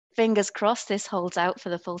Fingers crossed this holds out for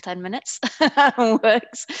the full 10 minutes and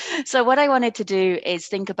works. So what I wanted to do is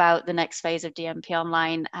think about the next phase of DMP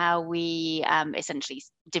Online, how we essentially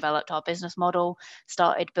developed our business model,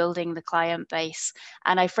 started building the client base,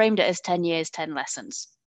 and I framed it as 10 years, 10 lessons.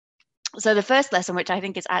 So the first lesson, which I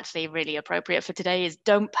think is actually really appropriate for today, is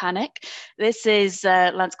don't panic. This is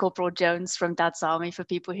Lance Corporal Jones from Dad's Army for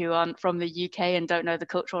people who aren't from the UK and don't know the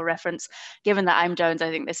cultural reference. Given that I'm Jones, I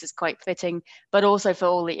think this is quite fitting, but also for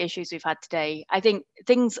all the issues we've had today. I think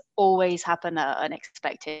things always happen that are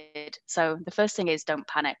unexpected. So the first thing is don't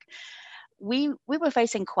panic. We were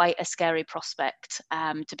facing quite a scary prospect,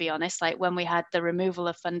 to be honest. Like when we had the removal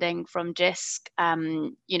of funding from GISC,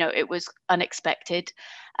 it was unexpected.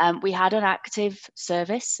 We had an active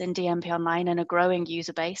service in DMP Online and a growing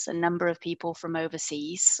user base, a number of people from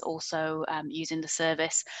overseas also using the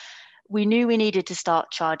service. We knew we needed to start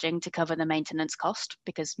charging to cover the maintenance cost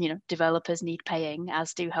because developers need paying,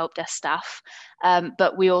 as do help desk staff.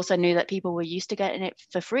 But we also knew that people were used to getting it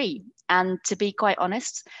for free. And to be quite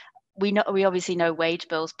honest, we obviously know wage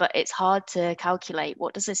bills, but it's hard to calculate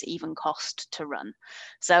what does this even cost to run.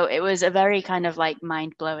 So it was a very kind of like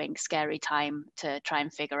mind-blowing, scary time to try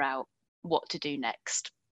and figure out what to do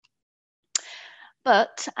next.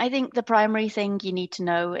 But I think the primary thing you need to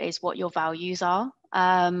know is what your values are.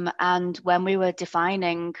 And when we were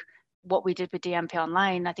defining what we did with DMP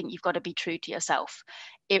Online, I think you've got to be true to yourself.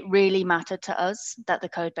 It really mattered to us that the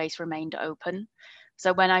code base remained open.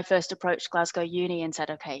 So when I first approached Glasgow Uni and said,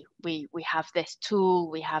 okay, we have this tool,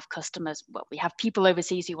 we have customers, well, we have people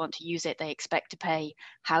overseas who want to use it, they expect to pay.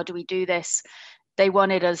 How do we do this? They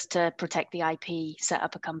wanted us to protect the IP, set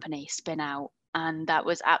up a company, spin out. And that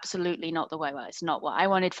was absolutely not the way. Well, it's not what I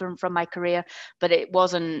wanted from my career, but it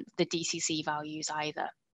wasn't the DCC values either.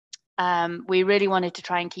 We really wanted to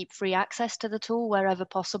try and keep free access to the tool wherever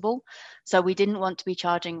possible. So we didn't want to be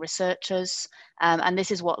charging researchers. And this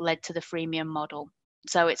is what led to the freemium model.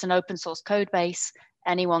 So it's an open source code base.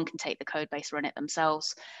 Anyone can take the code base, run it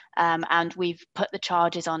themselves. And we've put the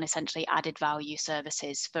charges on essentially added value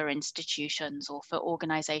services for institutions or for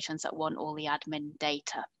organizations that want all the admin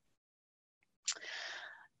data.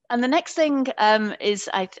 And the next thing is,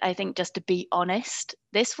 I think, just to be honest,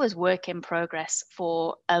 this was work in progress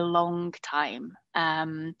for a long time.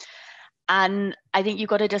 And I think you've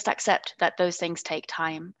got to just accept that those things take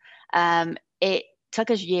time. It took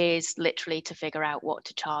us years literally to figure out what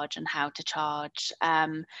to charge and how to charge.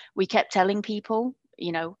 We kept telling people,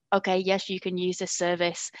 okay, yes, you can use this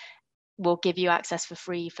service. We'll give you access for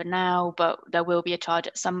free for now, but there will be a charge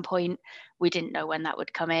at some point. We didn't know when that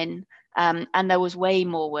would come in. And there was way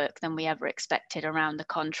more work than we ever expected around the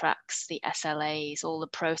contracts, the SLAs, all the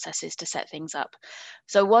processes to set things up.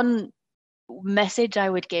 So one message I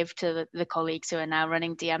would give to the colleagues who are now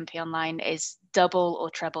running DMP Online is double or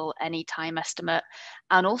treble any time estimate.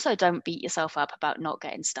 And also don't beat yourself up about not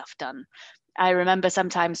getting stuff done. I remember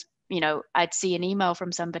sometimes, I'd see an email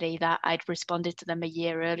from somebody that I'd responded to them a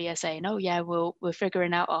year earlier saying, oh yeah, we're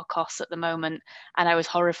figuring out our costs at the moment. And I was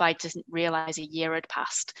horrified to realize a year had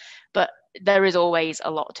passed. But there is always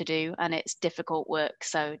a lot to do and it's difficult work.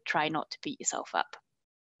 So try not to beat yourself up.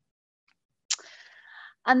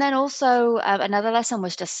 And then also another lesson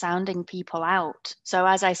was just sounding people out. So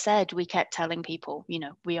as I said, we kept telling people,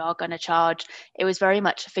 we are going to charge. It was very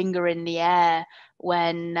much finger in the air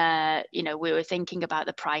when, we were thinking about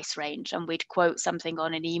the price range and we'd quote something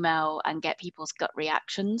on an email and get people's gut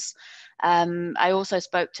reactions. I also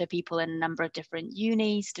spoke to people in a number of different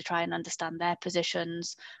unis to try and understand their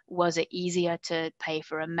positions. Was it easier to pay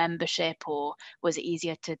for a membership or was it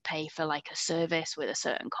easier to pay for like a service with a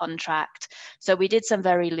certain contract? So we did some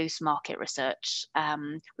very loose market research.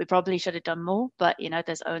 We probably should have done more, but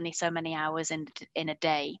there's only so many hours in a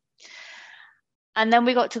day. And then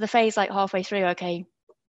we got to the phase like halfway through, okay,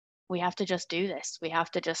 we have to just do this. We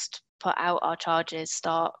have to just put out our charges,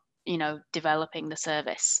 start, developing the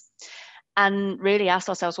service. And really ask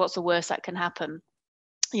ourselves, what's the worst that can happen?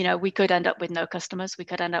 We could end up with no customers. We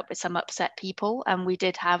could end up with some upset people. And we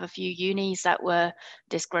did have a few unis that were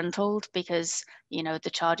disgruntled because,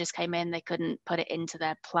 the charges came in, they couldn't put it into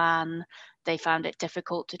their plan. They found it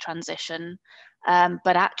difficult to transition.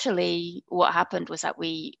 But actually what happened was that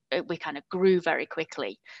we kind of grew very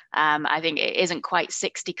quickly. I think it isn't quite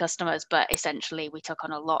 60 customers, but essentially we took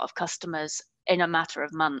on a lot of customers in a matter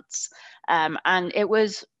of months. And it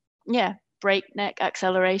was, breakneck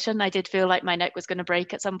acceleration. I did feel like my neck was going to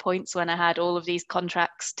break at some points when I had all of these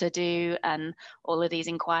contracts to do and all of these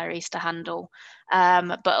inquiries to handle.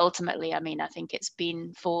 But ultimately, I think it's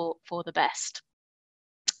been for the best.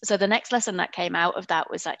 So the next lesson that came out of that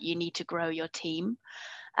was that you need to grow your team.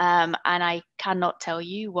 And I cannot tell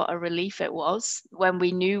you what a relief it was when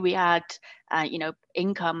we knew we had,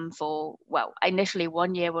 income for, well, initially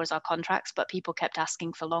 1 year was our contracts, but people kept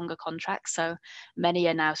asking for longer contracts. So many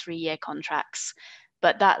are now 3-year contracts.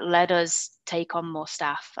 But that let us take on more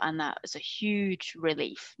staff, and that was a huge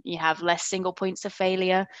relief. You have less single points of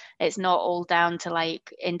failure. It's not all down to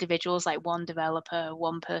like individuals, like one developer,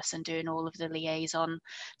 one person doing all of the liaison.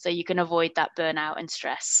 So you can avoid that burnout and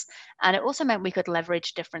stress. And it also meant we could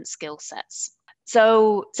leverage different skill sets.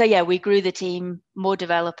 So yeah, we grew the team, more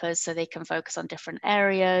developers so they can focus on different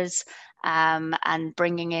areas, and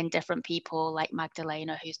bringing in different people like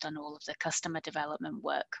Magdalena, who's done all of the customer development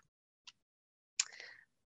work.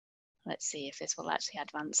 Let's see if this will actually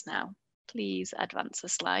advance now. Please advance the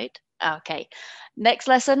slide. Okay, next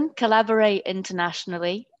lesson, collaborate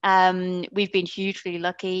internationally. We've been hugely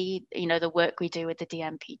lucky, the work we do with the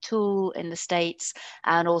DMP tool in the States,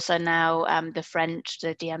 and also now the French,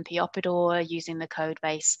 the DMP Opidor, using the code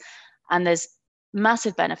base. And there's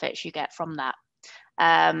massive benefits you get from that.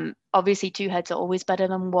 Obviously, two heads are always better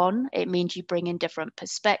than one. It means you bring in different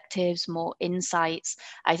perspectives, more insights.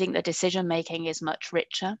 I think the decision making is much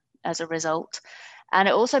richer as a result. And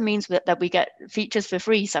it also means that we get features for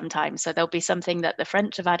free sometimes. So there'll be something that the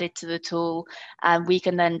French have added to the tool, and we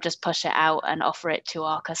can then just push it out and offer it to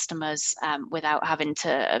our customers without having to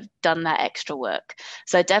have done that extra work.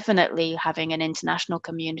 So definitely having an international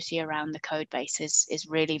community around the code base is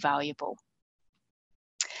really valuable.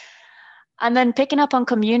 And then picking up on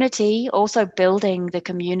community, also building the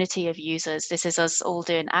community of users. This is us all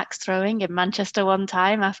doing axe throwing in Manchester one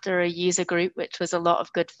time after a user group, which was a lot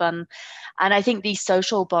of good fun. And I think these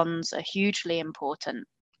social bonds are hugely important.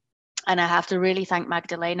 And I have to really thank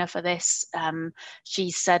Magdalena for this.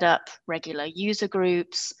 She's set up regular user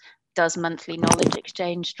groups, does monthly knowledge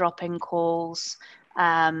exchange, drop-in calls,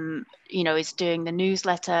 is doing the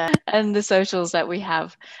newsletter and the socials that we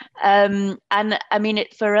have. And I mean,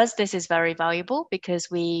 for us, this is very valuable because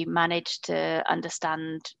we manage to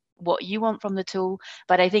understand what you want from the tool,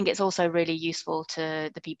 but I think it's also really useful to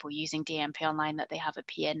the people using DMP Online that they have a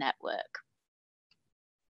peer network.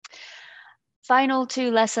 Final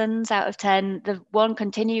 2 lessons out of 10. The one,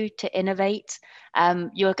 continue to innovate.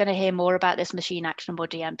 You're going to hear more about this machine actionable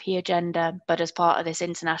DMP agenda, but as part of this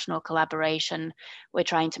international collaboration, we're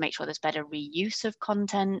trying to make sure there's better reuse of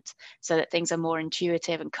content so that things are more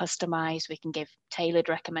intuitive and customized. We can give tailored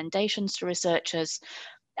recommendations to researchers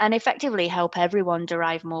and effectively help everyone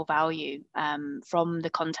derive more value from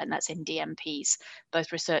the content that's in DMPs,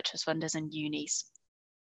 both researchers, funders, and unis.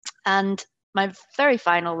 And my very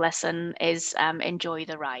final lesson is enjoy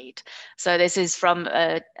the ride. So this is from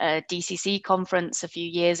a DCC conference a few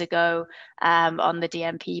years ago on the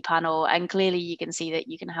DMP panel. And clearly you can see that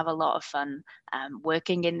you can have a lot of fun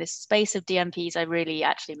working in this space of DMPs. I really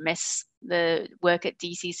actually miss the work at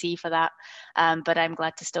DCC for that, but I'm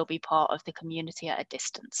glad to still be part of the community at a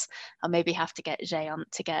distance. I'll maybe have to get GÉANT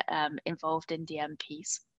to get involved in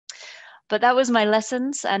DMPs. But that was my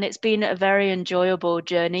lessons, and it's been a very enjoyable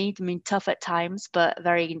journey. I mean, tough at times, but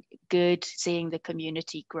very good seeing the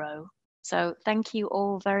community grow. So thank you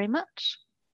all very much.